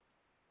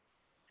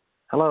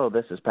Hello,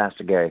 this is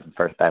Pastor Gary from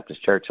First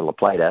Baptist Church of La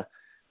Plata.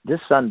 This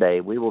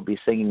Sunday, we will be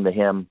singing the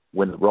hymn,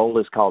 When the Roll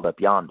is Called Up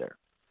Yonder.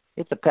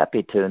 It's a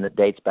peppy tune that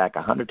dates back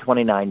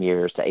 129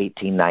 years to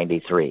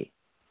 1893.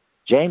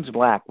 James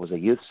Black was a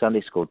youth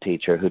Sunday school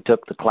teacher who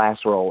took the class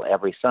roll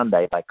every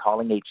Sunday by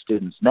calling each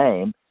student's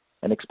name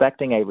and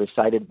expecting a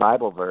recited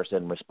Bible verse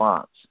in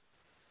response.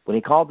 When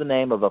he called the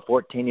name of a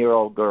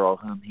 14-year-old girl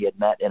whom he had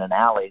met in an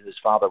alley whose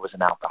father was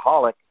an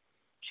alcoholic,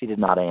 she did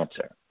not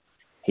answer.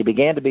 He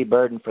began to be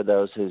burdened for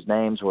those whose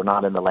names were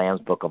not in the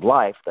Lamb's Book of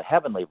Life, the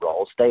heavenly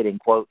roll, stating,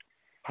 quote,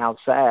 "How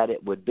sad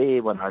it would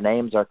be when our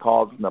names are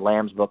called from the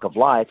Lamb's Book of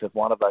Life if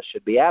one of us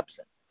should be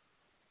absent."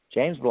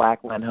 James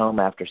Black went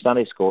home after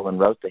Sunday school and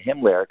wrote the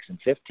hymn lyrics in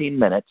 15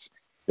 minutes,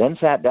 then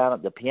sat down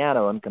at the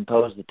piano and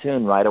composed the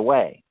tune right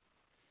away.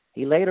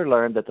 He later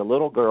learned that the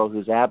little girl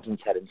whose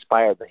absence had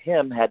inspired the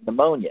hymn had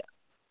pneumonia.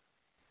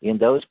 In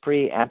those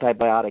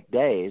pre-antibiotic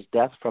days,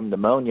 death from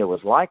pneumonia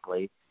was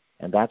likely,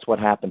 and that's what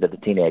happened to the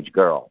teenage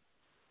girl.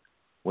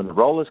 When the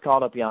Roll is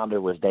Called Up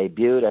Yonder was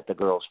debuted at the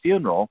girl's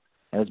funeral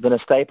and has been a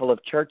staple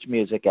of church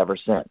music ever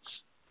since.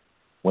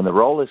 When the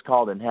roll is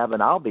called in heaven,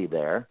 I'll be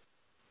there.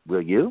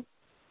 Will you?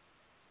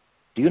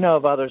 Do you know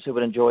of others who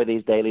would enjoy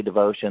these daily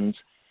devotions?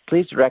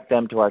 Please direct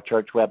them to our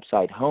church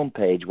website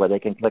homepage where they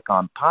can click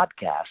on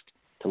Podcast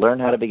to learn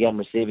how to begin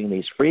receiving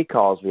these free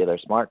calls via their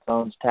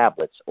smartphones,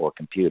 tablets, or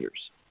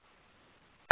computers.